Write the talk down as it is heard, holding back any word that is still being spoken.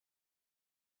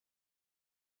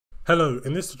Hello,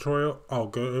 in this tutorial I'll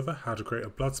go over how to create a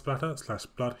blood splatter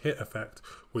 / blood hit effect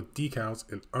with decals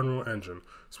in Unreal Engine.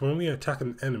 So when we attack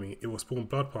an enemy, it will spawn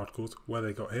blood particles where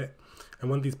they got hit, and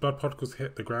when these blood particles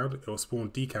hit the ground, it will spawn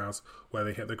decals where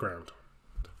they hit the ground.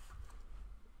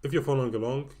 If you're following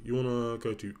along, you want to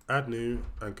go to Add New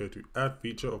and go to Add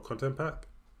Feature or Content Pack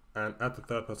and add the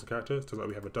third person character so that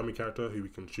we have a dummy character who we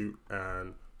can shoot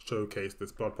and showcase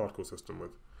this blood particle system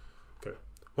with. Okay,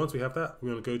 once we have that, we're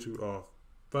going to go to our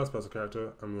first person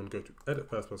character and we're going to go to edit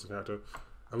first person character,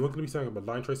 and we're going to be setting up a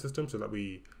line trace system so that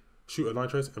we shoot a line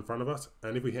trace in front of us,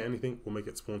 and if we hit anything we'll make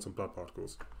it spawn some blood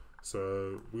particles.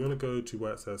 So we're going to go to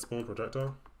where it says spawn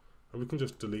projectile, and we can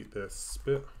just delete this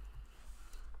bit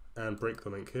and break the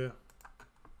link here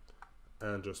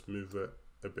and just move it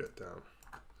a bit down.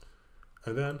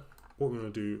 And then what we're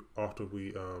going to do after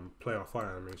we play our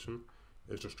fire animation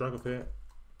is just drag up here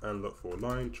and look for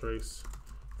line trace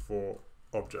for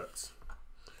objects.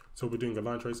 So we're doing a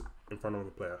line trace in front of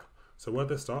the player. So where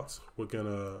this starts, we're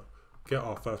gonna get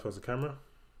our first person camera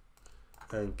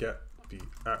and get the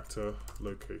actor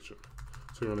location.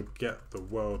 So we want to get the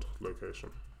world location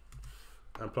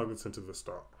and plug this into the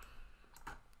start.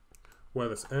 Where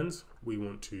this ends, we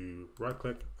want to right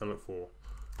click and look for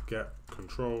get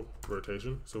control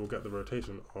rotation. So we'll get the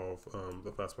rotation of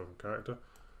the first person character,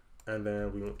 and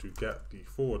then we want to get the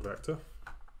forward vector.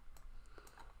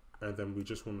 And then we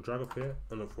just want to drag up here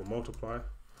and look for multiply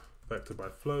vector by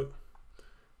float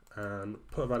and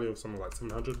put a value of something like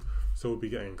 700. So we'll be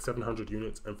getting 700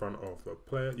 units in front of the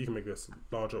player. You can make this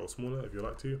larger or smaller if you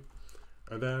like to.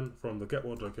 And then from the get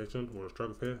world location, we'll just drag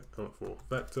up here and look for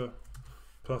vector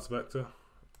plus vector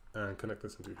and connect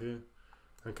this into here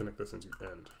and connect this into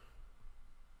end.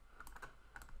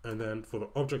 And then for the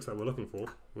objects that we're looking for,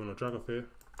 we're going to drag up here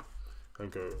and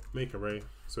go make array.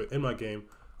 So in my game,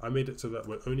 I made it so that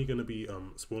we're only going to be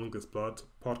spawning this blood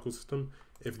particle system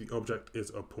if the object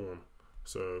is a pawn.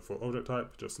 So for object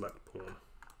type, just select pawn.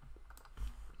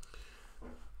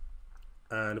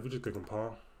 And if we just go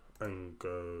compile and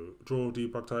go draw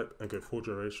debug type and go for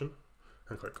duration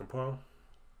and click compile,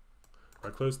 I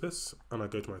close this and I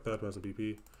go to my third person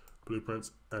BP,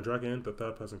 blueprints, and drag in the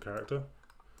third person character.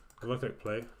 If I click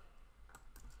play,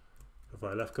 if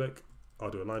I left click,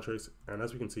 I'll do a line trace, and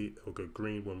as we can see, it will go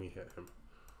green when we hit him.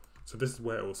 So this is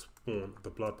where it will spawn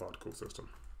the blood particle system.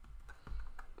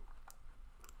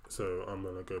 So I'm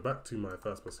going to go back to my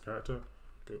first person character,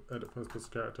 go edit first person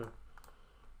character,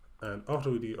 and after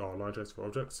we do our line trace for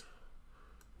objects,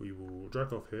 we will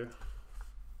drag off here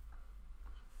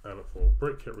and look for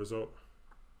break hit result.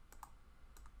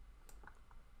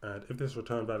 And if this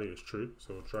return value is true,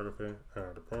 so we'll drag up here and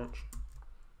add a branch.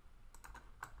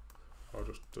 I'll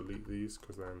just delete these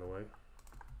because they're in the way.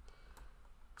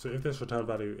 So if this return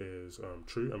value is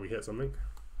true and we hit something,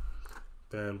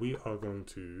 then we are going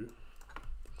to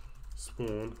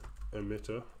spawn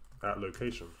emitter at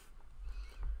location.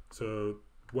 So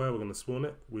where we're going to spawn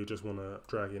it, we just want to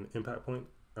drag in impact point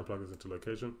and plug this into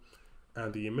location.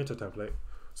 And the emitter template,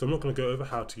 so I'm not going to go over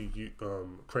how to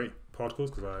create particles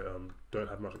because I don't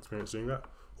have much experience doing that,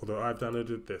 although I've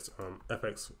downloaded this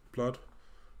FX Blood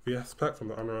VS pack from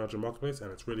the Unreal Engine Marketplace,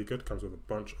 and it's really good. It comes with a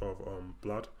bunch of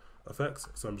blood effects,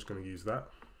 so I'm just going to use that.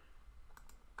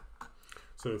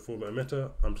 So for the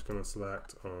emitter, I'm just going to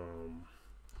select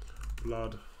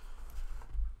blood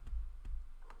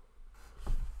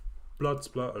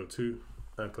splat 02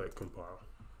 and click compile.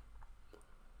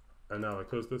 And now I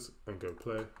close this and go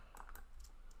play.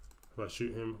 If I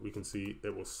shoot him, we can see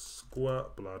it will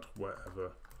squirt blood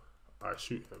wherever I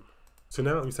shoot him. So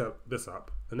now that we set this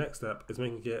up, the next step is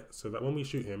making it so that when we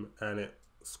shoot him and it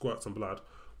squirts some blood,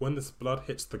 when this blood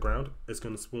hits the ground, it's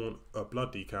going to spawn a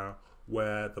blood decal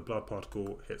where the blood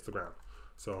particle hits the ground.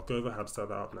 So I'll go over how to set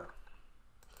that up now.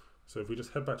 So if we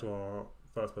just head back to our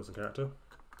first person character,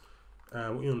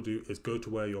 and what you want to do is go to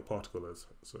where your particle is.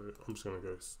 So I'm just going to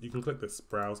go, you can click this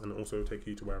browse and also take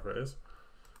you to wherever it is.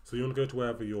 So you want to go to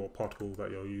wherever your particle that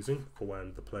you're using for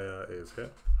when the player is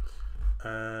hit.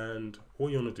 And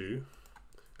what you want to do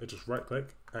is just right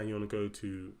click and you want to go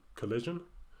to collision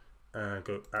and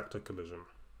go actor collision.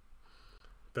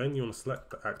 Then you want to select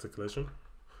the actor collision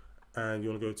and you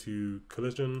want to go to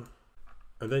collision,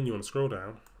 and then you want to scroll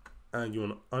down and you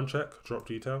want to uncheck drop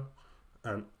detail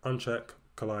and uncheck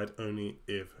collide only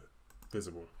if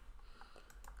visible.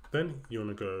 Then you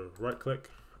want to go right click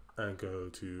and go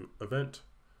to event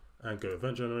and go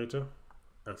event generator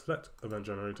and select event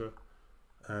generator,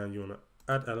 and you want to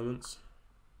add elements,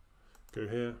 go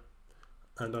here,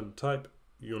 and under type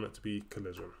you want it to be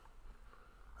collision,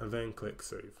 and then click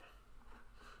save.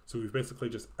 So we've basically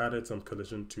just added some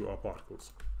collision to our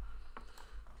particles.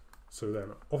 So then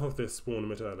off of this spawn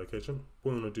emitter location,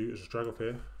 what we're going to do is just drag off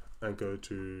here and go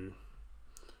to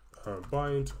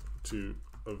bind to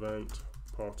event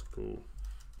particle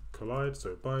collide.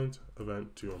 So bind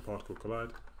event to on particle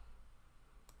collide.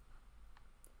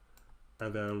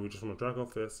 And then we just want to drag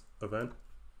off this event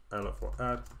and look for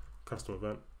add custom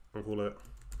event and call it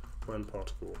when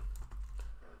particle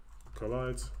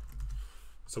collides.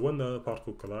 So when the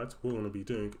particle collides, what we're going to be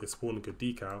doing is spawning a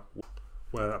decal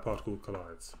where that particle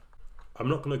collides. I'm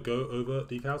not going to go over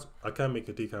decals. I can make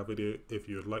a decal video if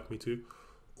you would like me to,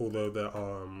 although there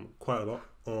are quite a lot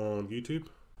on YouTube.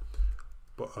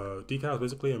 But decal is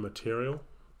basically a material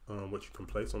which you can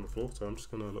place on the floor. So I'm just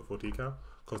going to look for decal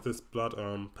because this blood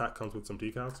pack comes with some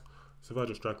decals. So if I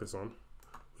just drag this on,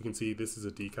 we can see this is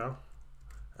a decal,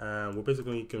 and we're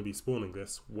basically going to be spawning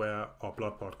this where our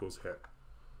blood particles hit.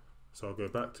 So I'll go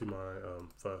back to my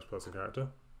first person character.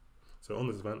 So on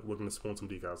this event, we're going to spawn some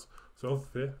decals. So off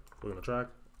here, we're going to drag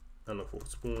and look for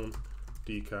spawn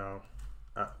decal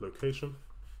at location.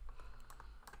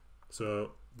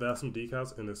 So there are some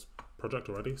decals in this project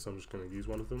already, so I'm just going to use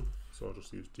one of them. So I'll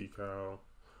just use decal,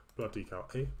 blood decal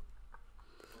A.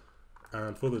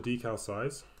 And for the decal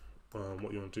size,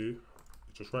 what you want to do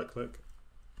is just right click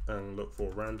and look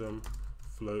for random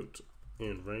float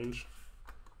in range.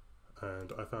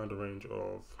 And I found a range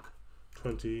of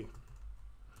 20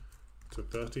 to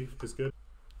 30 is good.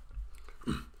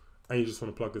 And you just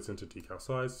want to plug this into decal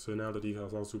size. So now the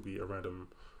decal size will be a random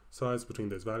size between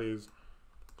those values.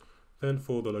 Then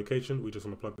for the location, we just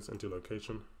want to plug this into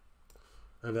location.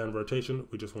 And then rotation,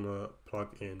 we just want to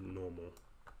plug in normal.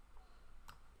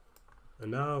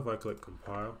 And now if I click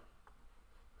compile,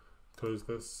 close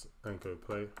this and go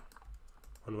play,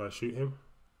 when I shoot him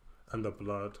and the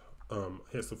blood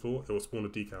hits the floor, it will spawn a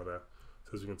decal there.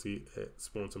 So as you can see, it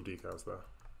spawned some decals there.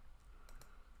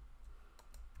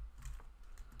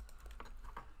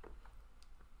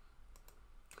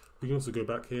 We can also go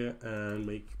back here and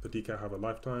make the decal have a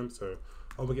lifetime. So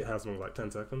I'll make it have something like 10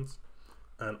 seconds.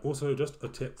 And also just a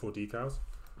tip for decals.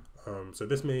 So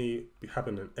this may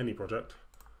happen in any project.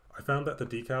 I found that the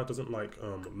decal doesn't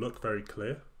look very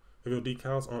clear. If your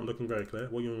decals aren't looking very clear,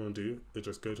 what you want to do is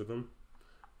just go to them,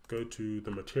 go to the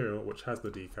material which has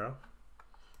the decal,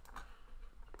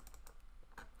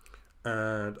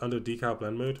 and under decal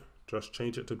blend mode, just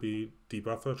change it to be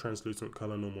debuffer, translucent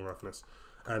color, normal roughness.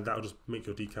 And that will just make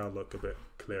your decal look a bit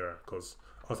clearer, because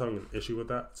I was having an issue with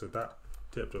that, so that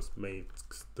tip just made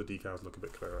the decals look a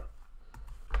bit clearer.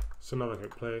 So now I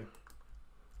click play.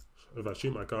 If I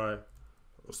shoot my guy,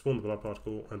 it'll spawn the blood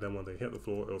particle, and then when they hit the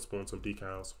floor, it'll spawn some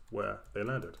decals where they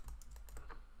landed.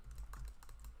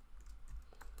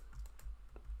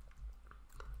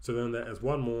 So then there is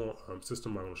one more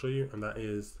system I want to show you, and that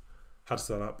is how to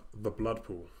set up the blood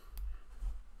pool.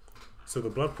 So the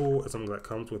blood pool is something that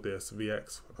comes with this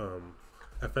VX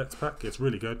effects pack. It's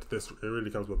really good. It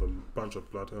really comes with a bunch of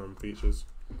blood features.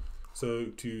 So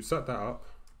to set that up,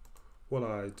 what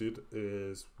I did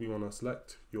is we want to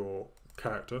select your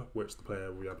character, which the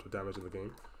player will be able to damage in the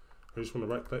game. I just want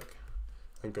to right click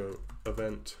and go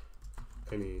event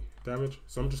any damage.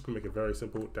 So I'm just going to make a very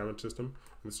simple damage system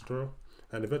in this tutorial.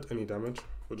 And event any damage,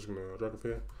 we're just going to drag off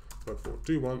here, look for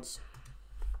do once.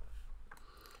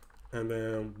 And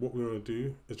then what we want to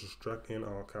do is just drag in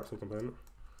our capsule component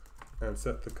and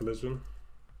set the collision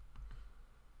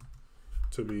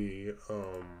to be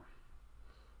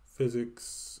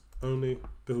physics only.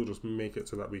 This will just make it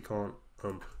so that we can't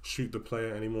shoot the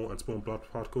player anymore and spawn blood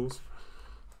particles.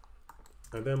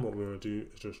 And then what we're going to do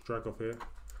is just drag off here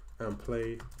and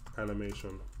play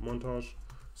animation montage.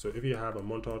 So if you have a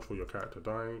montage for your character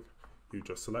dying, you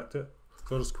just select it.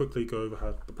 So I'll just quickly go over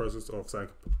how the process of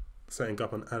setting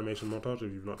up an animation montage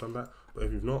if you've not done that. But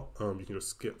if you've not, you can just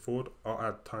skip forward. I'll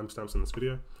add timestamps in this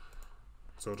video.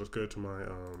 So I'll just go to my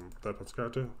third person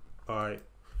character. I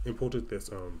imported this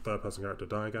third person character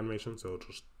dying animation. So I'll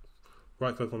just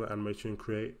right click on the animation,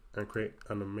 create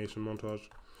animation montage.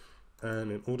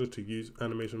 And in order to use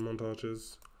animation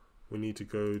montages, we need to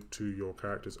go to your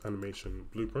character's animation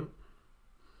blueprint.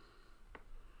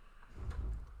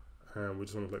 And we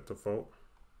just want to click default.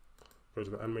 Go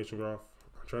to the animation graph,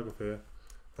 drag off here,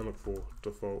 and look for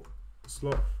default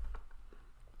slot.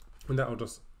 And that will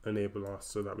just enable us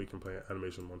so that we can play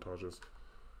animation montages.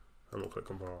 And we'll click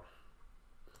compile.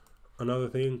 Another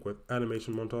thing with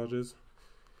animation montages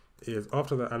is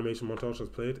after the animation montage has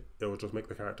played, it will just make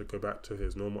the character go back to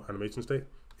his normal animation state.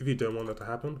 If you don't want that to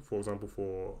happen, for example,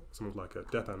 for something like a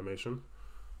death animation,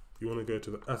 you want to go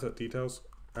to the asset details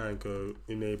and go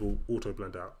enable auto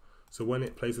blend out. So when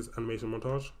it plays this animation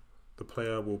montage, the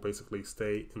player will basically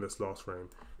stay in this last frame.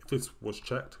 If this was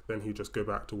checked, then he'd just go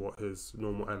back to what his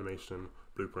normal animation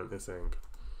blueprint is saying.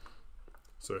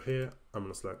 So here, I'm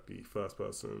going to select the first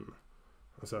person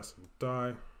assassin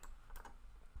die.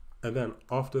 And then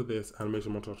after this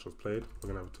animation montage was played,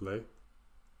 we're going to have a delay.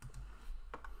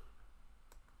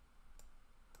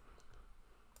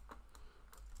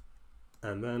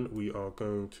 And then we are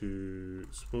going to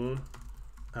spawn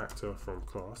actor from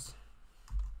class.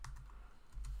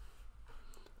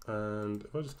 And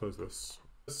if I just close this,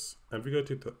 and if we go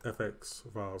to the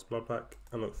FX files blood pack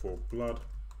and look for blood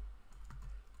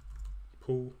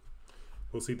pool,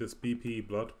 we'll see this BP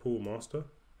blood pool master.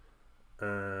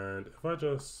 And if I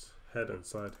just head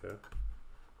inside here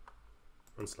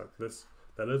and select this,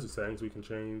 there are loads of settings we can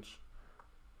change,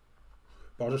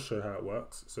 but I'll just show how it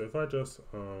works. So if I just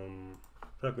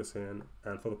drag this in,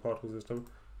 and for the particle system,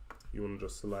 you want to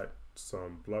just select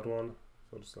some blood one.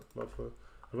 So I'll just select blood flow.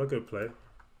 If I go play,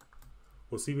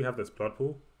 we'll see we have this blood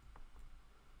pool,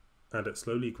 and it's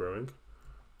slowly growing.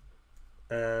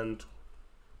 And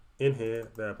in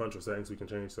here, there are a bunch of settings we can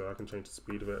change. So I can change the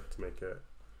speed of it to make it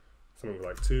something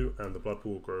like 2, and the blood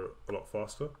pool will grow a lot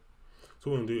faster. So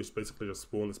what we're going to do is basically just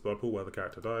spawn this blood pool where the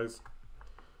character dies.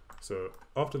 So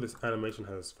after this animation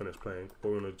has finished playing,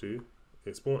 what we're going to do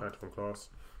is spawn actor from class,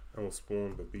 and we'll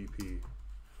spawn the BP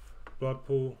blood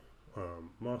pool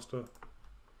master,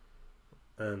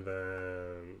 and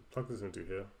then plug this into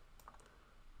here.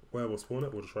 Where we'll spawn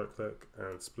it, we'll just right click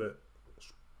and split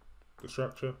the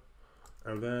structure.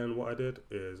 And then what I did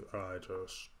is I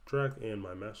just drag in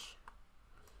my mesh,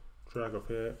 drag up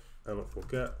here, and look for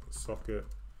get socket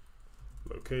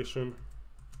location.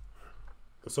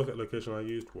 The socket location I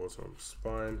used was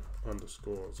spine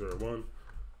 _ 01.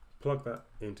 Plug that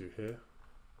into here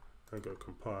and go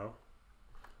compile.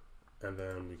 And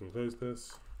then we can close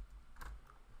this,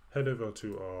 head over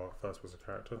to our first person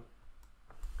character,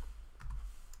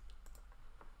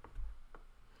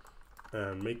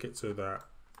 and make it so that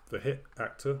the hit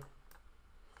actor,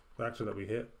 the actor that we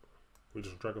hit, we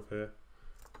just drag up here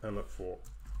and look for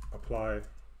apply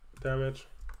damage,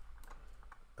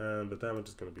 and the damage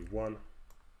is going to be 1. And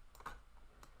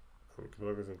we can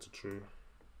plug this into true,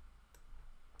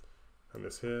 and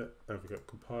this here, and if we get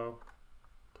compile,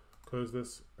 close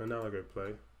this, and now I go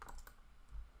play,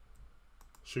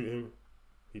 shoot him,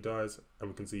 he dies, and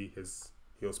we can see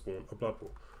he'll spawn a blood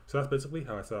pool. So that's basically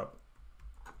how I set up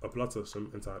a blood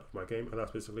system inside of my game, and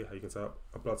that's basically how you can set up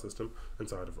a blood system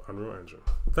inside of Unreal Engine.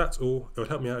 That's all. It would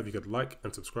help me out if you could like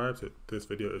and subscribe so this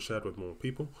video is shared with more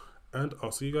people, and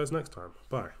I'll see you guys next time.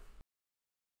 Bye.